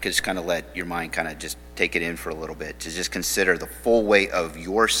let just kind of let your mind kind of just take it in for a little bit, to just consider the full weight of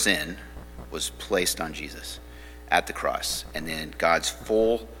your sin was placed on Jesus at the cross, and then God's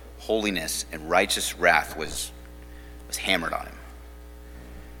full holiness and righteous wrath was hammered on him.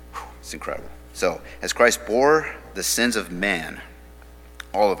 It's incredible. So as Christ bore the sins of man,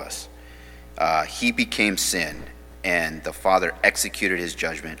 all of us, he became sin, and the Father executed his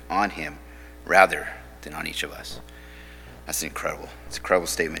judgment on him rather than on each of us. That's incredible. It's an incredible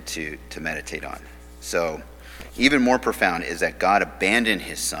statement to meditate on. So even more profound is that God abandoned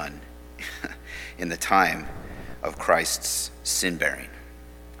his son in the time of Christ's sin bearing.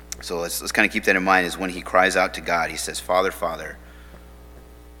 So let's kind of keep that in mind, is when he cries out to God, he says, Father, Father,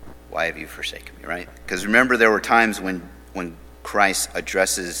 why have you forsaken me, right? Because remember, there were times when Christ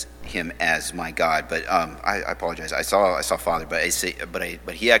addresses him as my God, but I apologize. I saw Father,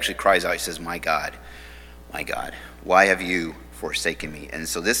 but he actually cries out. He says, my God, why have you forsaken me? And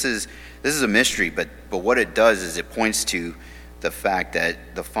so this is a mystery, but what it does is it points to the fact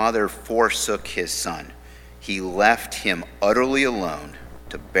that the Father forsook his Son. He left him utterly alone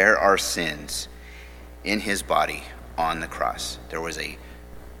to bear our sins in his body on the cross. There was a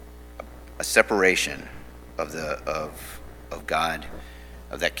separation of God,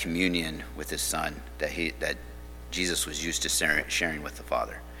 of that communion with his Son that Jesus was used to sharing with the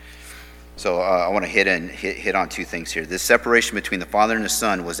Father. So I want to hit on two things here. This separation between the Father and the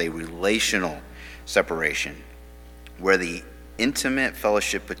Son was a relational separation, where the intimate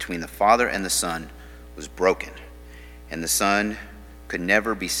fellowship between the Father and the Son was broken, and the Son could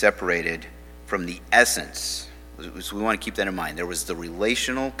never be separated from the essence. So we want to keep that in mind. There was the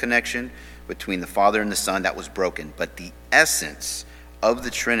relational connection between the Father and the Son that was broken, but the essence of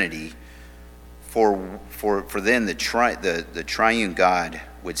the Trinity, for then the triune God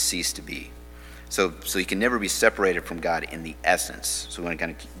would cease to be. So he can never be separated from God in the essence. So we want to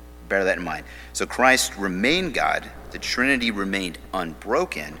kind of bear that in mind. So Christ remained God. The Trinity remained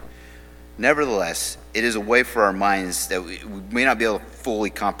unbroken. Nevertheless, it is a way for our minds that we may not be able to fully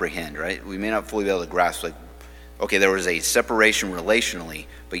comprehend, right? We may not fully be able to grasp, like, okay, there was a separation relationally,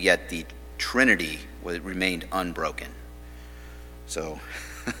 but yet the Trinity remained unbroken. So,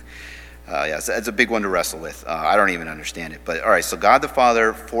 it's a big one to wrestle with. I don't even understand it. But all right, so God the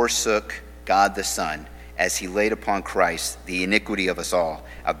Father forsook God the Son as he laid upon Christ the iniquity of us all,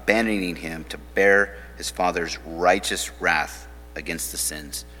 abandoning him to bear his Father's righteous wrath against the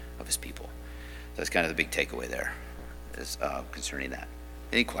sins of his people. So that's kind of the big takeaway there, is concerning that.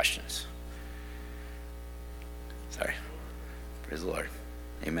 Any questions? Sorry. Praise the Lord.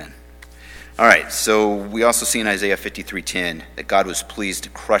 Amen. All right, so we also see in Isaiah 53:10 that God was pleased to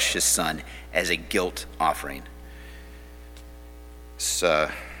crush his Son as a guilt offering. It's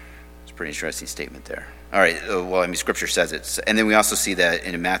a pretty interesting statement there. All right, Scripture says it. And then we also see that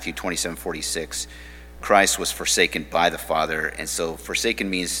in Matthew 27:46, Christ was forsaken by the Father. And so forsaken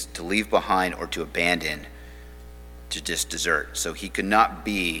means to leave behind or to abandon, to just desert. So he could not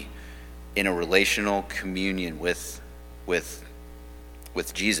be in a relational communion with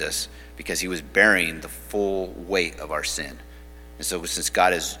Jesus, because he was bearing the full weight of our sin. And so since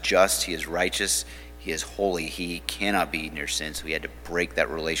God is just, he is righteous, he is holy, he cannot be near sin. So he had to break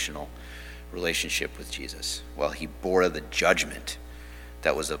that relationship with Jesus. Well, he bore the judgment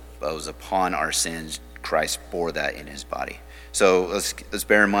that was upon our sins. Christ bore that in his body. So let's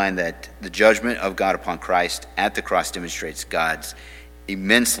bear in mind that the judgment of God upon Christ at the cross demonstrates God's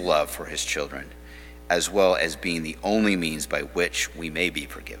immense love for his children, as well as being the only means by which we may be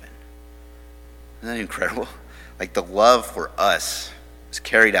forgiven. Isn't that incredible? Like, the love for us was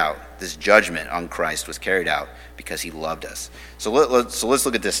carried out. This judgment on Christ was carried out because he loved us. So let's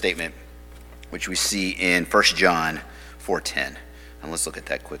look at this statement, which we see in 1 John 4:10. And let's look at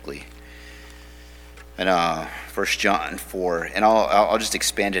that quickly. And 1 John 4, and I'll just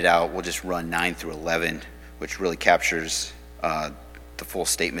expand it out. We'll just run 9 through 11, which really captures the full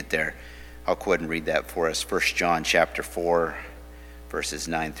statement there. I'll go ahead and read that for us. 1 John chapter 4, verses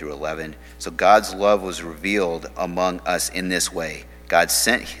 9 through 11. So God's love was revealed among us in this way. God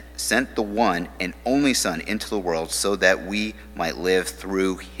sent the one and only Son into the world so that we might live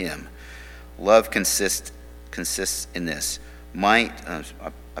through him. Love consists in this. I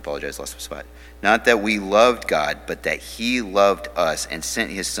apologize, lost my spot. Not that we loved God, but that he loved us and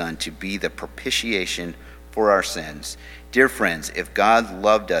sent his Son to be the propitiation for our sins. Dear friends, if God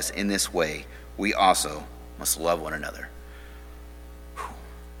loved us in this way, we also must love one another.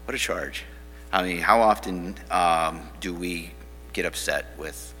 What a charge. I mean, how often do we get upset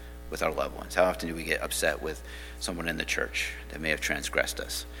with our loved ones? How often do we get upset with someone in the church that may have transgressed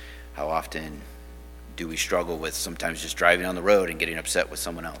us? How often do we struggle with sometimes just driving on the road and getting upset with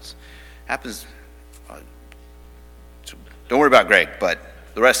someone else? Happens. So don't worry about Greg, but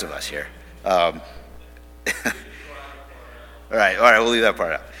the rest of us here. All right, we'll leave that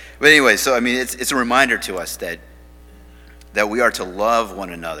part out. But anyway, so I mean, it's a reminder to us that we are to love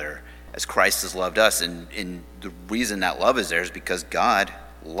one another as Christ has loved us, and the reason that love is there is because God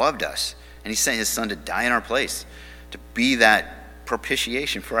loved us, and He sent His Son to die in our place, to be that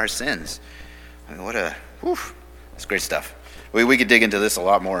propitiation for our sins. I mean, that's great stuff. We could dig into this a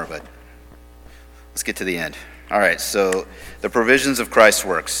lot more, but let's get to the end. All right, so the provisions of Christ's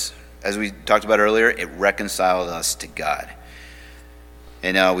works, as we talked about earlier, it reconciled us to God.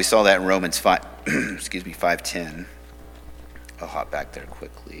 And we saw that in Romans 5, 5:10. I'll hop back there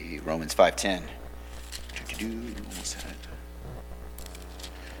quickly. Romans 5:10. Almost had it.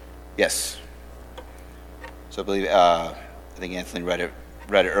 Yes. So I believe, I think Anthony read it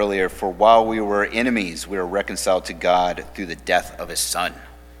earlier. For while we were enemies, we were reconciled to God through the death of His Son.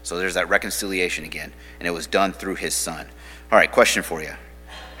 So there's that reconciliation again, and it was done through His Son. All right, question for you.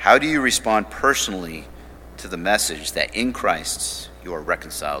 How do you respond personally to the message that in Christ you are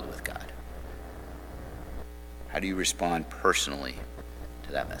reconciled with God? How do you respond personally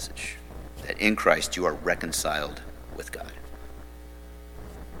to that message? That in Christ you are reconciled with God.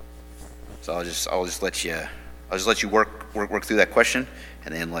 So I'll just let you work through that question,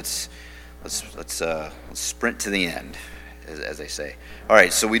 and then let's sprint to the end, as they say. All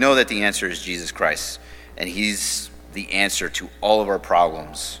right, so we know that the answer is Jesus Christ, and He's the answer to all of our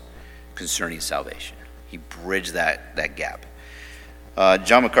problems concerning salvation. He bridged that gap.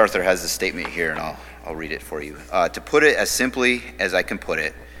 John MacArthur has this statement here, and I'll read it for you. To put it as simply as I can put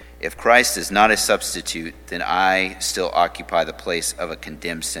it, if Christ is not a substitute, then I still occupy the place of a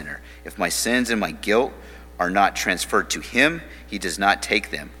condemned sinner. If my sins and my guilt are not transferred to Him, He does not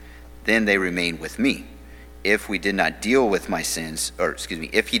take them. Then they remain with me. If He did not deal with my sins,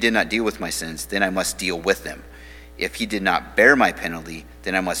 then I must deal with them. If He did not bear my penalty,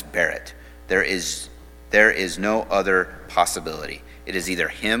 then I must bear it. There is no other possibility. It is either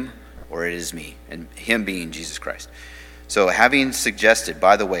Him or it is me, and Him being Jesus Christ. So having suggested,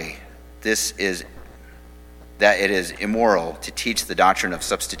 by the way, that it is immoral to teach the doctrine of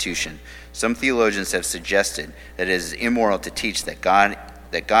substitution, some theologians have suggested that it is immoral to teach that God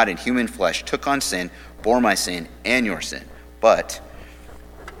in human flesh took on sin, bore my sin and your sin. But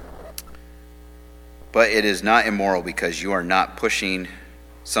it is not immoral because you are not pushing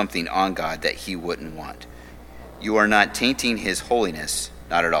something on God that He wouldn't want. You are not tainting His holiness,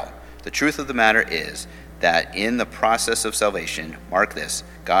 not at all. The truth of the matter is that in the process of salvation, mark this,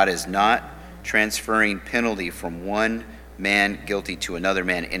 God is not transferring penalty from one man guilty to another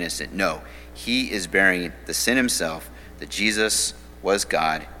man innocent. No, He is bearing the sin Himself, that Jesus was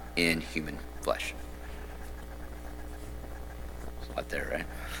God in human flesh. There's a lot there, right?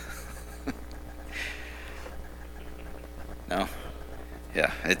 No?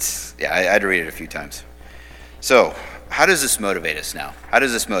 Yeah, I had to read it a few times. So, how does this motivate us now? How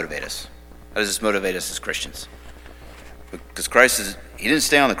does this motivate us as Christians? Because Christ He didn't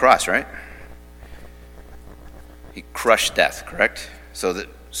stay on the cross, right? He crushed death, correct? So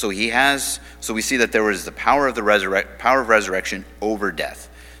we see that there was the power of resurrection over death.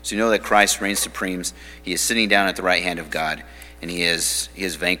 So you know that Christ reigns supreme. He is sitting down at the right hand of God, and he has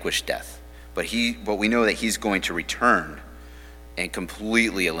vanquished death. But we know that He's going to return and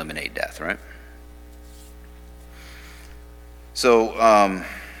completely eliminate death, right? So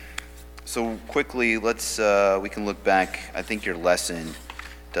quickly, we can look back. I think your lesson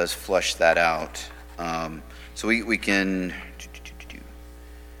does flush that out. So we can.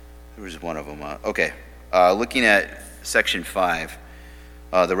 There was one of them. Okay, looking at section 5,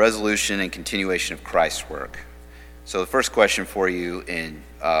 the resolution and continuation of Christ's work. So the first question for you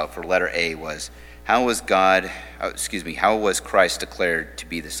for letter A was, how was Christ declared to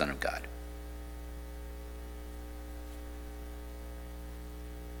be the Son of God?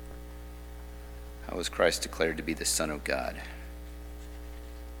 How was Christ declared to be the Son of God?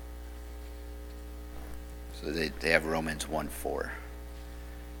 So they have Romans 1:4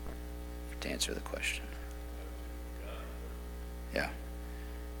 to answer the question. Yeah.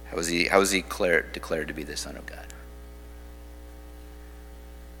 How was he declared to be the Son of God?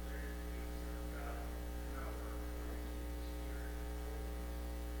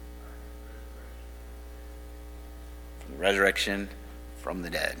 Resurrection from the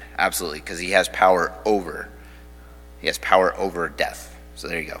dead. Absolutely, because He has power over death. So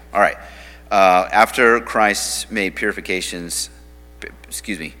there you go. All right. After Christ made purification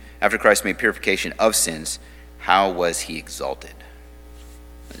of sins, how was He exalted?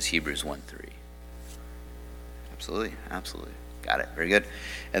 That's Hebrews 1:3. Absolutely, absolutely. Got it. Very good.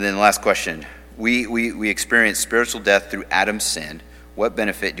 And then the last question. We experience spiritual death through Adam's sin. What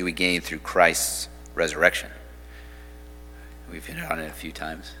benefit do we gain through Christ's resurrection? We've hit on it a few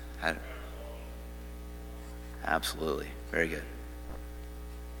times. Absolutely. Very good.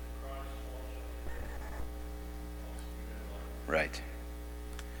 Right.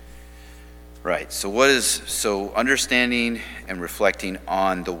 Right. So understanding and reflecting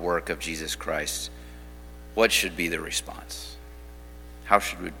on the work of Jesus Christ, what should be the response? How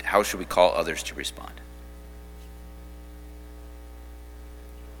should we call others to respond?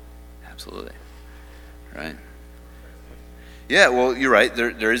 Absolutely. Right. Yeah, well, you're right.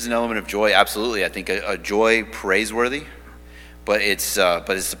 There is an element of joy. Absolutely. I think a joy praiseworthy, but it's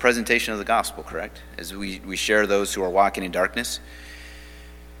the presentation of the gospel, correct? As we share those who are walking in darkness,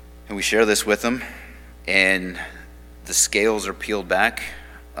 and we share this with them, and the scales are peeled back,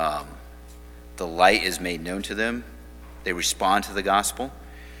 the light is made known to them, they respond to the gospel,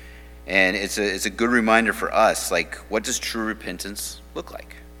 and it's a good reminder for us, like, what does true repentance look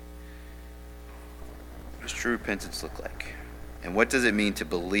like? What does true repentance look like? And what does it mean to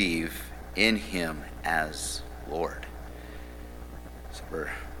believe in him as Lord? So we're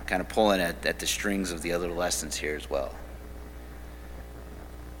kind of pulling at the strings of the other lessons here as well.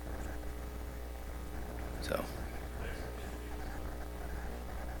 So.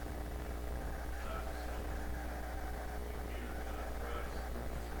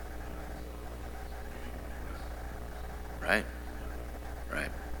 Right.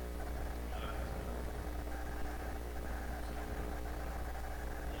 Right.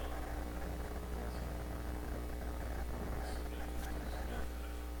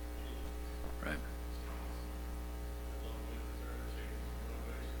 Right.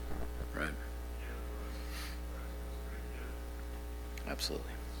 Right. Absolutely.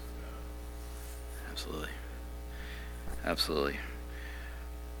 Absolutely. Absolutely.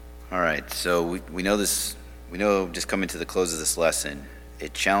 All right, so we know this. We know, just coming to the close of this lesson,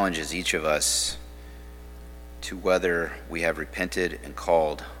 it challenges each of us to whether we have repented and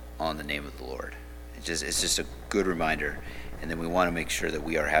called on the name of the Lord. It's just a good reminder, and then we want to make sure that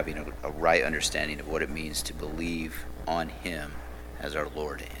we are having a right understanding of what it means to believe on him as our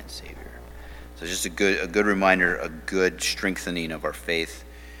Lord and Savior. So just a good reminder, a good strengthening of our faith,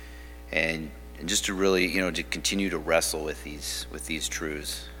 and just to really, to continue to wrestle with these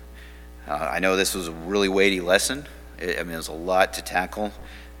truths. I know this was a really weighty lesson. There's a lot to tackle,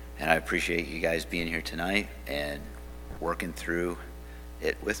 and I appreciate you guys being here tonight and working through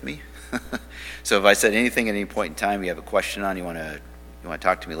it with me. So if I said anything at any point in time you have a question on, you want to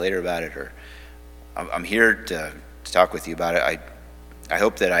talk to me later about it, or I'm here to talk with you about it. I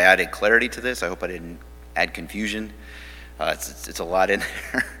hope that I added clarity to this. I hope I didn't add confusion. It's a lot in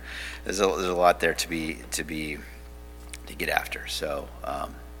there. There's a lot there to get after. So.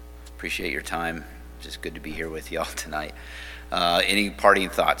 Appreciate your time. Just good to be here with y'all tonight. Any parting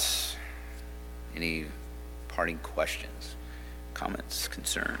thoughts? Any parting questions? Comments?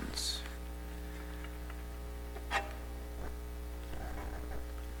 Concerns?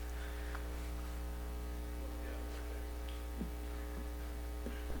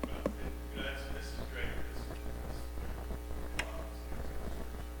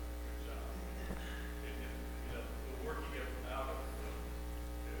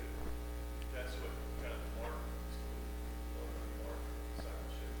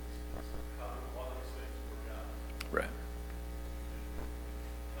 Right.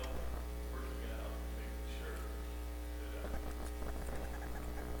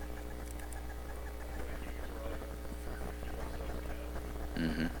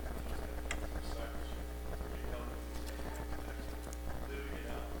 Mm-hmm.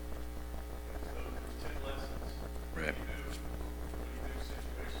 Right.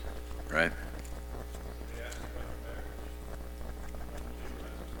 Right.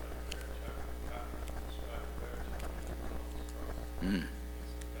 Mm.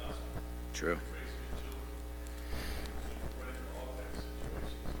 True.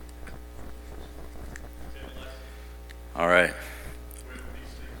 All right.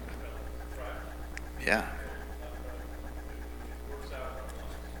 Yeah.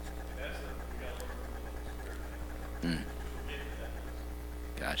 Mm.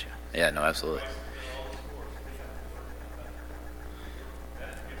 Gotcha. Yeah, no, absolutely.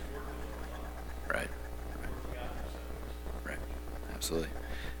 Right. Right. Absolutely.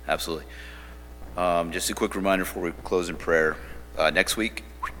 Absolutely. Just a quick reminder before we close in prayer. Next week,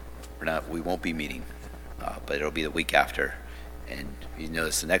 we won't be meeting, but it'll be the week after. And you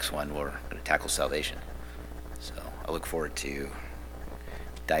notice the next one, we're going to tackle salvation. So I look forward to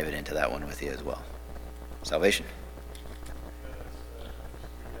diving into that one with you as well. Salvation.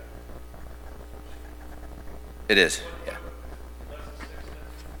 It is, yeah.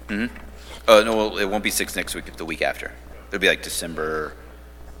 Mm-hmm. Oh, no, well, it won't be 6 next week, the week after. It'll be like December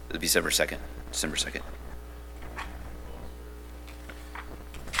 2nd. December 2nd.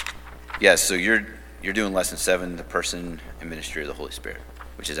 Yeah, so you're doing lesson 7, the person and ministry of the Holy Spirit,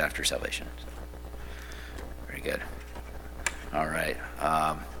 which is after salvation. So, very good. All right.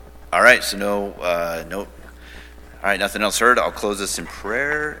 So no. All right, nothing else heard. I'll close this in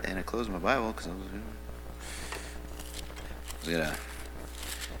prayer, and I close my Bible because I was gonna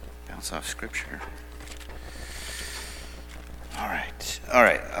bounce off scripture. All right.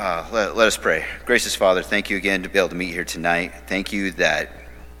 Let us pray. Gracious Father, thank you again to be able to meet here tonight. Thank you that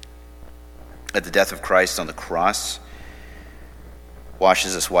at the death of Christ on the cross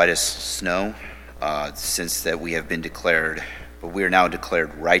washes us white as snow, since that we have been declared, but we are now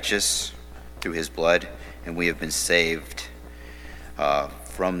declared righteous through his blood, and we have been saved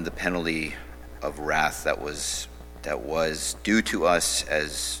from the penalty of wrath that was due to us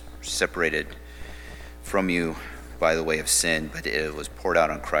as separated from you by the way of sin, but it was poured out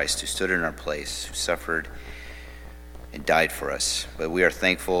on Christ, who stood in our place, who suffered and died for us. But we are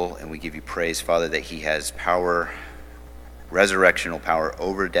thankful and we give you praise, Father, that he has power, resurrectional power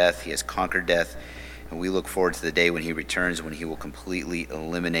over death. He has conquered death, and we look forward to the day when he returns, when he will completely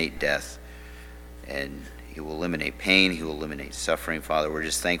eliminate death, and he will eliminate pain, he will eliminate suffering. Father, we're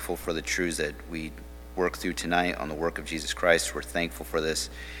just thankful for the truths that we work through tonight on the work of Jesus Christ. We're thankful for this.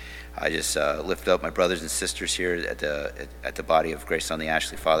 I just lift up my brothers and sisters here at the body of Grace on the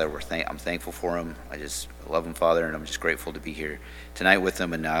Ashley, Father. I'm thankful for them. I just love them, Father, and I'm just grateful to be here tonight with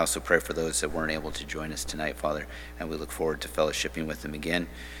them. And I also pray for those that weren't able to join us tonight, Father, and we look forward to fellowshipping with them again.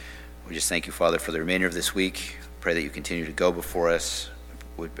 We just thank you, Father, for the remainder of this week. Pray that you continue to go before us.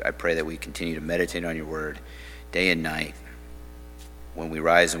 I pray that we continue to meditate on your word day and night, when we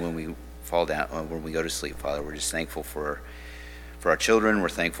rise and when we fall down, when we go to sleep, Father. We're just thankful for our children. We're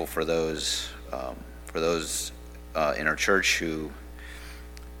thankful for those in our church who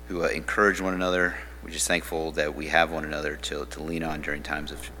encourage one another. We're just thankful that we have one another to lean on during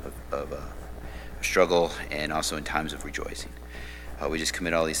times of struggle, and also in times of rejoicing. We just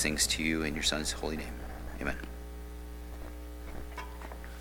commit all these things to you in your Son's holy name. Amen.